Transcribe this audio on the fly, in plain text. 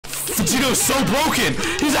Vegito's so broken.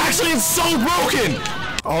 He's actually so broken.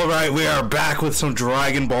 Alright, we are back with some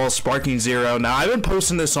Dragon Ball Sparking Zero. Now, I've been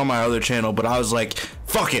posting this on my other channel, but I was like,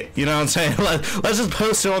 fuck it, you know what I'm saying? Let's just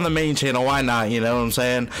post it on the main channel, why not, you know what I'm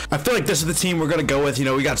saying? I feel like this is the team we're gonna go with, you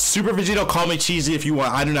know, we got Super Vegito, call me cheesy if you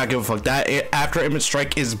want, I do not give a fuck. That After Image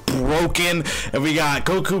Strike is broken, and we got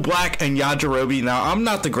Goku Black and Yajirobe. Now, I'm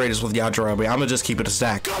not the greatest with Yajirobe, I'm gonna just keep it a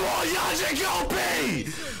stack. Come on,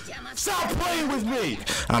 Yajirobe! Stop playing with me!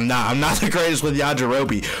 I'm not the greatest with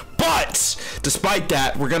Yajirobe, but despite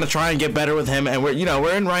that, we're gonna try and get better with him, and we're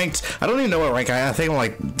in ranked. I don't even know what rank I think I'm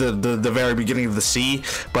like the very beginning of the C,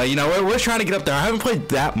 but you know we're trying to get up there. I haven't played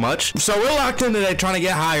that much, so we're locked in today trying to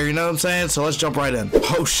get higher. You know what I'm saying? So let's jump right in.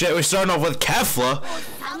 Oh shit, we're starting off with Kefla.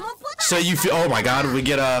 So you feel? Oh my god, we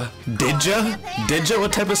get a Didja.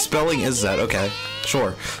 What type of spelling is that? Okay.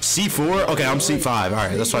 Sure. C4? Okay, I'm C5.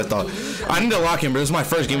 Alright, that's what I thought. I need to lock in, but this is my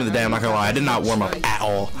first game of the day. I'm not gonna lie. I did not warm up at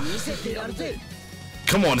all.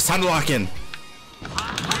 Come on, it's time to lock in.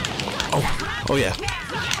 Oh yeah.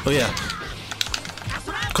 Oh yeah.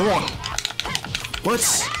 Come on.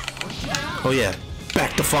 What? Oh yeah.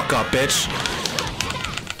 Back the fuck up, bitch.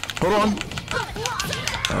 Hold on.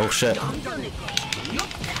 Oh shit.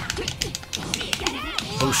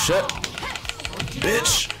 Oh shit.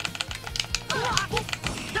 Bitch.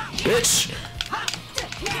 Bitch.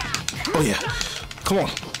 Oh yeah. Come on.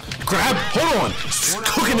 Grab. Hold on.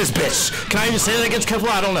 Cooking this bitch. Can I even say that against Kefla?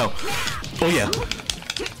 I don't know. Oh yeah.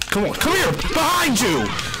 Come on. Come here. Behind you.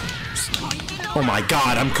 Oh my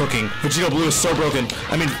god. I'm cooking. Vegito Blue is so broken.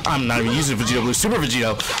 I mean, I'm not even using Vegito Blue. Super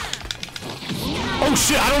Vegito. Oh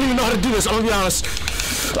shit. I don't even know how to do this. I'm gonna be honest.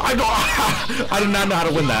 I do not know how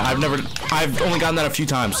to win that. I've only gotten that a few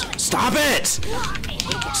times. Stop it.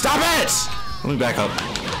 Stop it. Let me back up.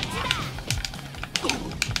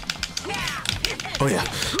 Oh yeah,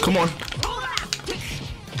 come on.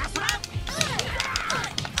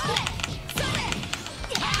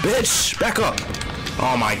 Bitch, back up.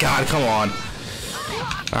 Oh my god, come on.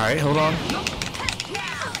 Alright, hold on.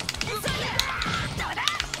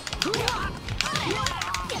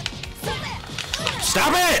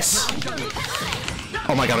 Stop it!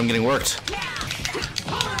 Oh my god, I'm getting worked.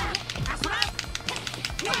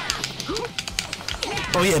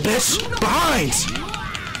 Oh yeah, bitch! Behind!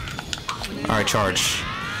 Alright, charge.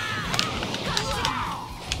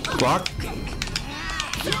 Block.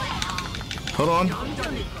 Hold on.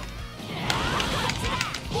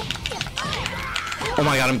 Oh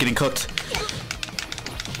my god, I'm getting cooked.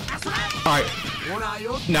 Alright.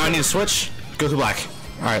 Now I need to switch. Go to black.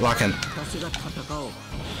 Alright, lock in.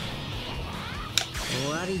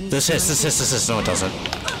 This hits. No, it doesn't.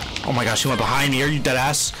 Oh my gosh, she went behind me. Are you dead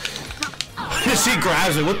ass? She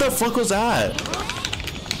grabs me. What the fuck was that?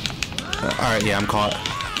 Alright, yeah, I'm caught.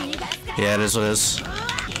 Yeah, it is what it is.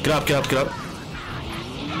 Get up, get up, get up.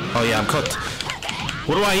 Oh yeah, I'm cooked.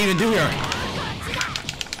 What do I even do here?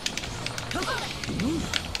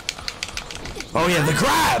 Oh yeah, the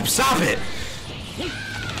grab! Stop it!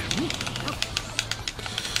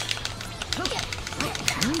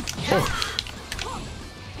 Oh.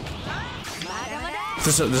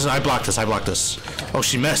 This I blocked this. Oh,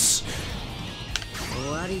 she missed.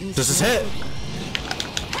 Does this hit?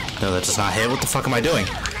 No, that does not hit. What the fuck am I doing?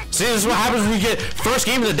 See, this is what happens when you get first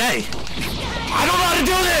game of the day. I don't know how to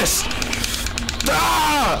do this!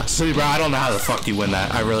 Ah! See, bro, I don't know how the fuck you win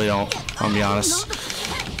that. I really don't. I'll be honest.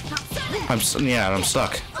 I'm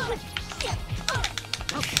stuck.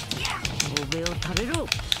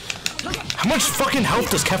 How much fucking health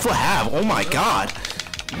does Kefla have? Oh my god.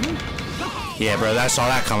 Yeah, bro, I saw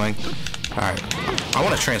that coming. Alright. I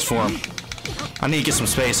want to transform. I need to get some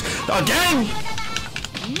space. Again!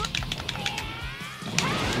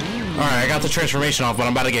 Alright, I got the transformation off, but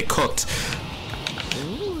I'm about to get cooked.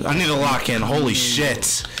 I need to lock in. Holy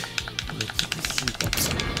shit.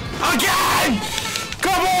 Again!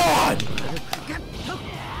 Come on!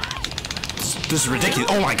 This is ridiculous.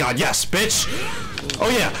 Oh my god, yes, bitch! Oh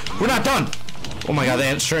yeah, we're not done! Oh my god, the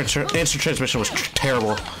answer transmission was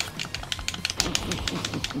terrible.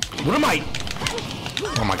 What am I?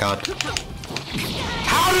 Oh my god.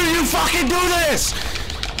 How do you fucking do this?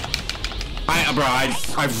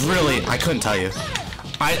 I couldn't tell you.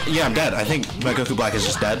 Yeah, I'm dead. I think my Goku Black is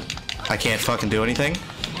just dead. I can't fucking do anything.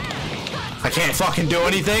 I can't fucking do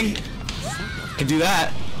anything. I can do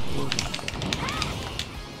that.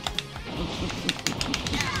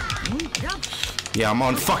 Yeah, I'm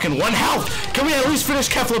on fucking 1 health. Can we at least finish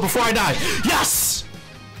Kefla before I die? Yes!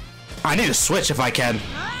 I need to switch if I can.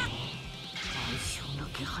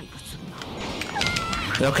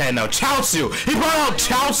 Okay, no, Chaozu! He brought out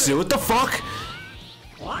Chaozu! What the fuck?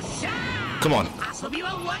 Come on.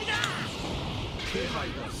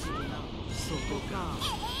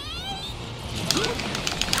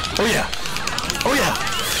 Oh yeah. Oh yeah.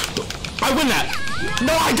 I win that.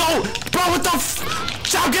 No, I don't. Bro, what the f?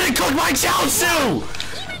 I'm getting cooked by Chaozu.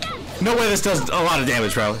 No way this does a lot of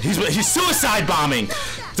damage, bro. He's suicide bombing.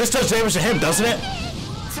 This does damage to him, doesn't it?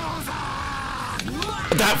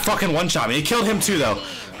 That fucking one-shot me. He killed him too, though.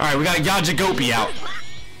 Alright, we got Yajigopi out.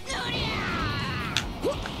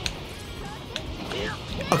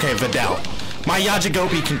 Okay, Videl. My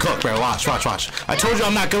Yajigopi can cook, bro. Watch. I told you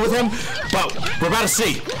I'm not good with him, but we're about to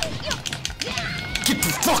see. Get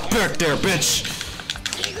the fuck back there, bitch.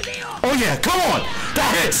 Oh yeah, come on.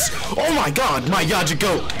 That hits. Oh my god, my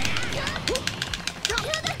Yajigopi.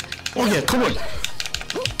 Oh yeah, come on.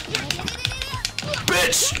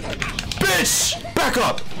 Bitch! Back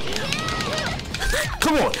up!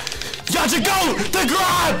 Come on! Yajigo! The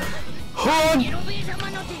grab! Hold on!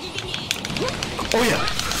 Oh yeah!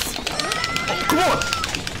 Oh, come on!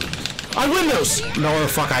 I win those! No, the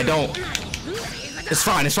fuck, I don't. It's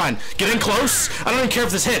fine. Get in close. I don't even care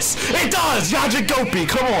if this hits. It does! Yajigopi,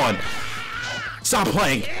 come on! Stop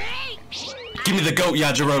playing. Give me the goat,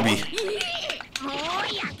 Yajirobe.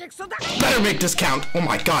 Better make this count. Oh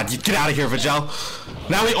my god, you get out of here, Vigel.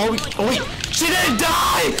 Now oh wait, she didn't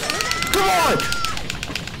die! Come on!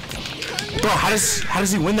 Bro, how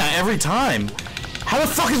does he win that every time? How the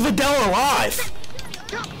fuck is Videl alive?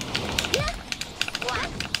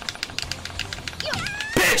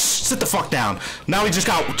 Bitch! Sit the fuck down. Now we just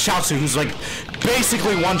got Chaozu, who's like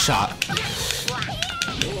basically one shot.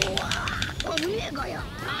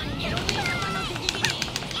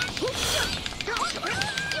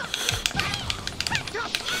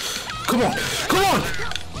 Come on!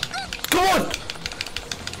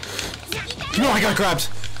 No, I got grabbed.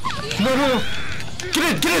 No.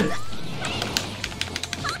 Get in!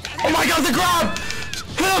 Oh my god, the grab!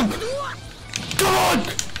 Hit him! Come on!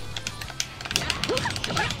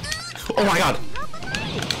 Oh my god.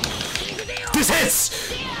 This hits!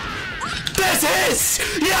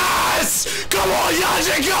 Yes! Come on,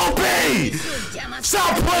 Yajigopi!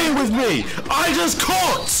 Stop playing with me! I just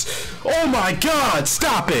cooked! Oh my god,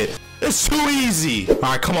 stop it! It's too easy.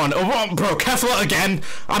 Alright, come on. Oh, bro, Kefla again.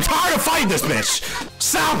 I'm tired of fighting this bitch.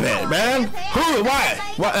 Stop it, man. Who? Why?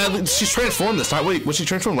 She's transformed this time. Wait, was she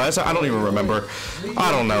transformed last time? I don't even remember. I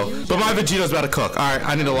don't know. But my Vegito's about to cook. Alright,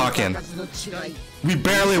 I need to lock in. We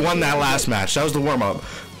barely won that last match. That was the warm-up.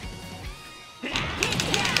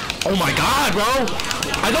 Oh my god, bro.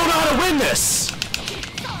 I don't know how to win this.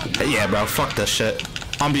 Yeah, bro. Fuck this shit.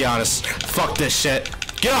 I'm be honest. Fuck this shit.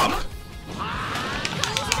 Get up.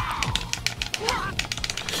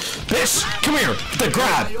 Bitch, come here. The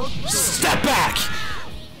grab. Step back.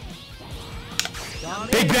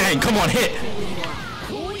 Big bang. Come on, hit.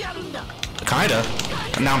 Kinda.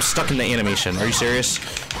 And now I'm stuck in the animation. Are you serious?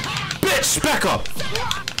 Bitch, back up.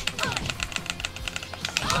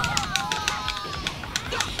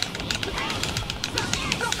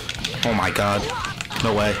 Oh my god.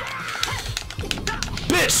 No way.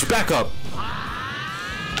 Bitch, back up.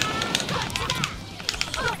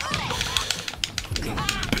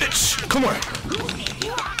 Come on.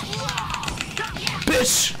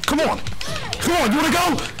 Bitch, come on. Come on, you wanna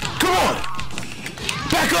go? Come on.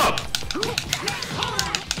 Back up.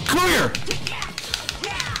 Come here.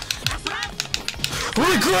 What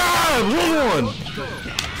a grab! One.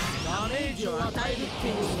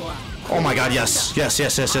 Oh my god, yes. Yes.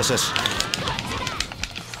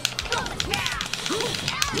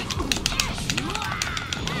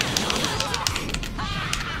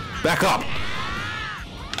 Back up.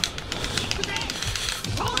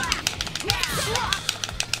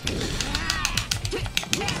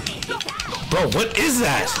 Bro, what is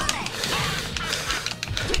that?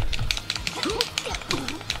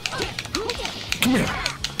 Come here.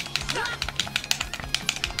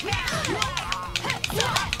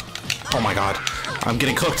 Oh my god. I'm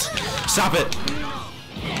getting cooked. Stop it.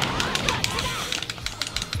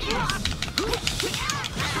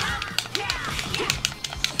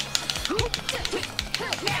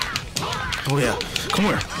 Oh yeah. Come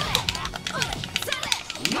here.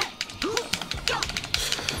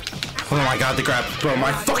 Oh my god, the grab. Bro,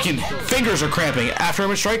 my fucking fingers are cramping. After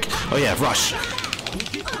image strike? Oh yeah, rush.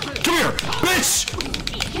 Come here, bitch!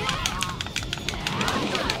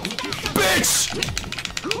 Bitch!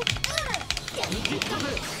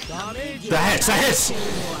 That hits!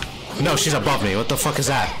 No, she's above me. What the fuck is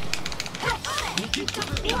that?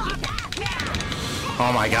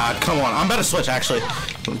 Oh my god, come on. I'm about to switch, actually.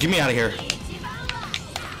 Get me out of here.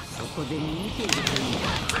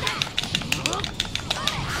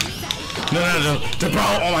 No. Bro,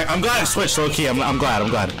 oh my, I'm glad I switched low key. I'm glad.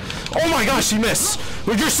 Oh my gosh, you missed.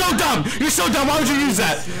 You're so dumb. You're so dumb. Why would you use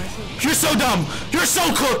that? You're so dumb. You're so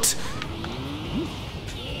cooked.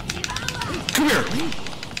 Come here.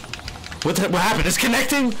 What happened? It's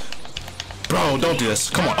connecting? Bro, don't do this.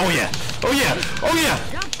 Come on. Oh yeah.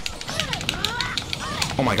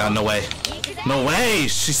 Oh my god, no way. No way.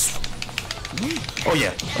 She's... Oh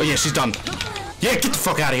yeah, she's done. Yeah, get the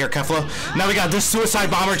fuck out of here, Kefla. Now we got this suicide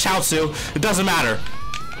bomber, Chaozu. It doesn't matter.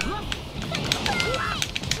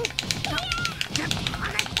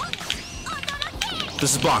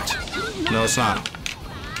 This is blocked. No, it's not.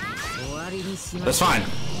 That's fine.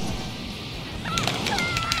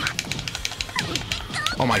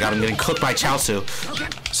 Oh my god, I'm getting cooked by Chaozu.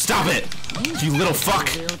 Stop it! You little fuck!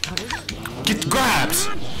 Get the grabs!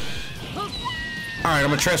 Alright, I'm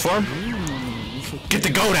gonna transform. Get the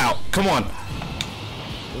goat out! Come on!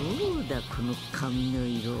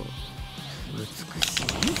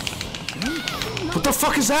 What the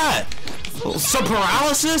fuck is that? Some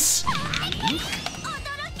paralysis?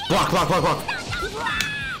 Block.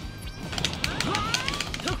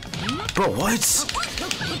 Bro, what?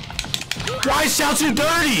 Why is Chaozu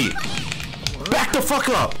dirty? Back the fuck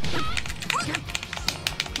up!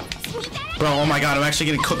 Bro, oh my god, I'm actually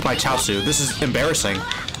getting cooked by Chaozu. This is embarrassing.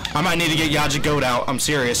 I might need to get Yaji Goat out. I'm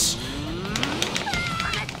serious.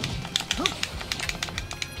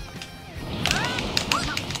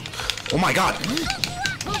 Oh my god.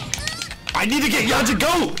 I need to get Yaji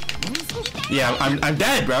Goat! Yeah, I'm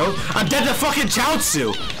dead, bro. I'm dead to fucking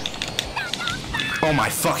Chaozu! Oh my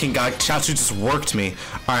fucking god, Chaozu just worked me.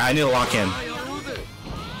 Alright, I need to lock in.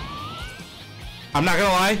 I'm not gonna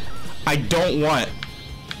lie, I don't want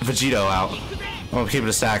Vegito out. I'm gonna keep it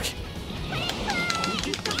a stack.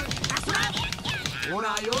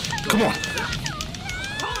 Come on.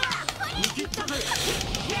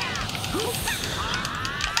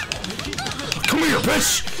 Come here,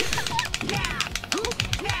 bitch!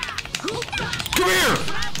 Come here!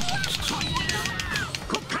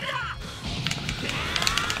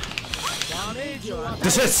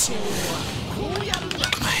 This hits!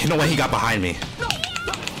 You know what? He got behind me.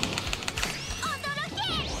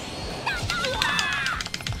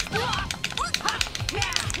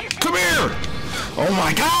 Come here! Oh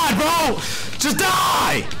my god, bro! Just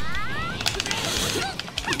die!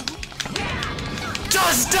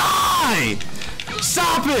 Just die!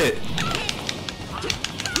 Stop it!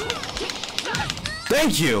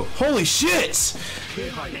 Thank you! Holy shit!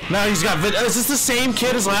 Now he's got is this the same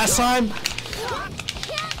kid as last time?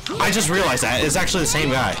 I just realized that. It's actually the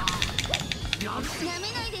same guy.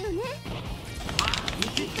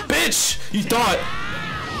 Bitch! You thought!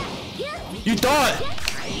 You thought!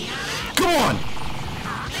 Come on!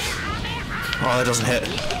 Oh, that doesn't hit.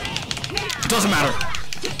 It doesn't matter.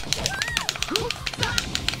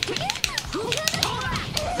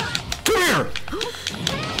 Come here!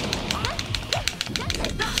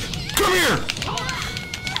 Come here!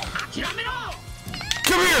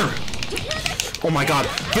 Come here! Oh my god.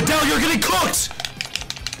 Videl, you're getting cooked!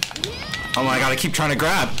 Oh my god, I keep trying to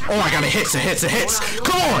grab. Oh my god, it hits.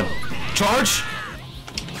 Come on! Charge!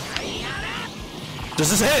 Does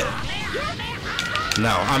this hit?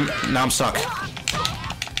 No, I'm stuck.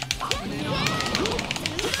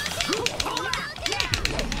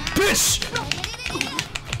 Bitch!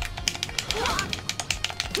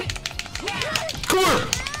 Come here!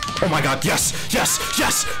 Oh my god, yes! Yes!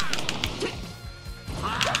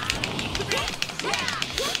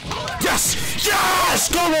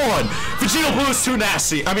 Come on! Vegito Blue is too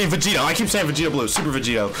nasty. I mean, Vegito. I keep saying Vegito Blue. Super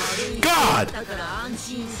Vegito. God!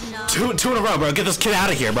 Two in a row, bro. Get this kid out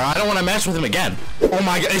of here, bro. I don't want to match with him again. Oh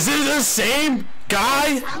my god. Is it the same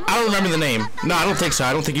guy? I don't remember the name. No, I don't think so.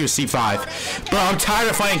 I don't think he was C5. Bro, I'm tired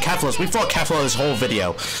of fighting Keflas. We fought Kefla this whole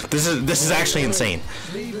video. This is actually insane.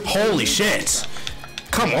 Holy shit.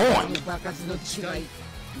 Come on.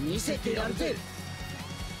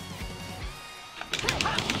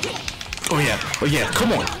 Oh yeah,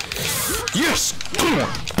 come on. Yes, come on,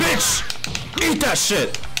 bitch. Eat that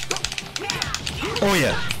shit. Oh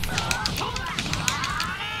yeah.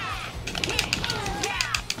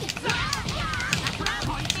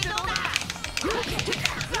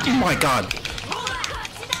 Oh my god.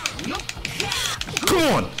 Come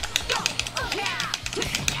on.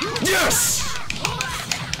 Yes.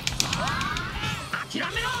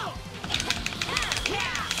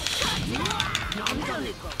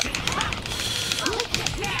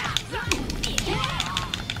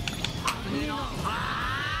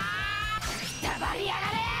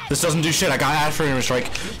 This doesn't do shit. I got ad freedom strike.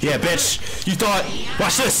 Yeah, bitch. You thought.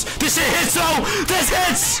 Watch this. This shit hits though. This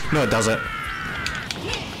hits. No, it doesn't.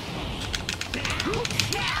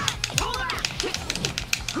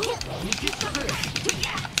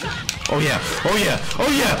 Oh yeah, oh yeah, oh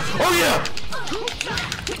yeah, oh yeah!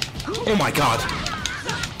 Oh my god.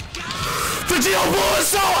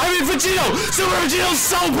 Vegito Super Vegito's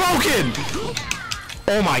so broken!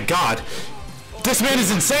 Oh my god. This man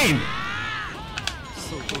is insane!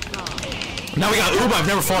 Now we got Oob, I've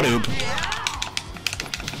never fought Oob.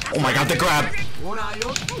 Oh my god, the grab.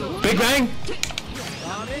 Big Bang?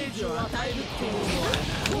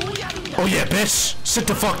 Oh yeah, bitch! Sit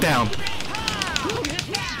the fuck down.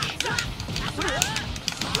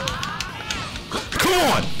 Come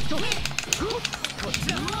on!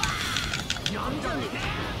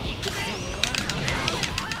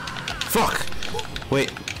 Fuck!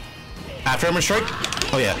 Wait. After Armor Strike?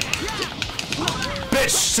 Oh yeah. Bitch!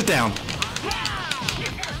 Sit down!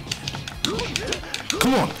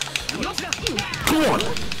 Come on! Come on!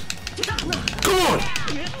 Come on!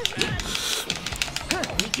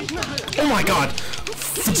 Oh my god!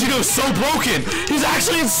 Vegito's so broken! He's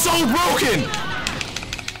actually so broken!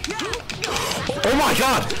 Oh my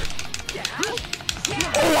god!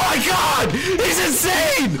 Oh my god! He's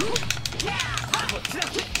insane!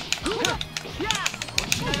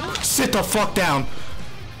 Sit the fuck down!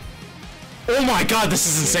 Oh my god, this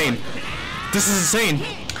is insane! This is insane!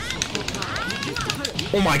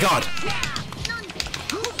 Oh my god!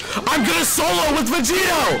 I'm gonna solo with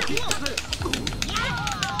Vegito!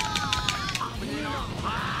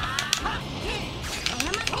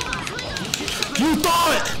 You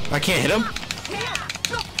thought! I can't hit him.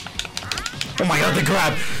 Oh my god, the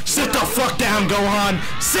grab! Sit the fuck down, Gohan!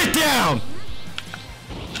 Sit down!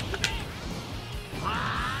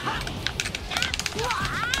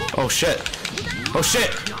 Oh shit. Oh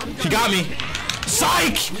shit! He got me!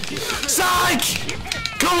 Psych! Psych!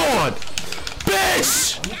 Come on!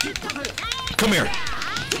 Bitch! Come here.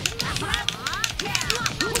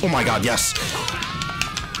 Oh my god, yes.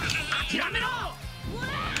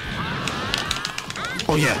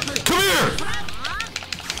 Oh yeah. Come here!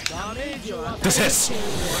 This hits.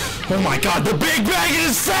 Oh my god, the big bang in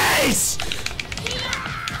his face!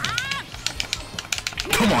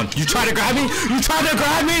 Come on, you try to grab me? You try to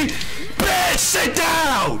grab me? Bitch, sit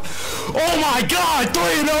down! Oh my god,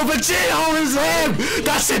 3-0 Vegito is him!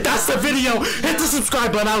 That's it, that's the video. Hit the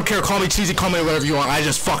subscribe button, I don't care, call me cheesy, call me whatever you want. I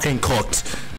just fucking cooked.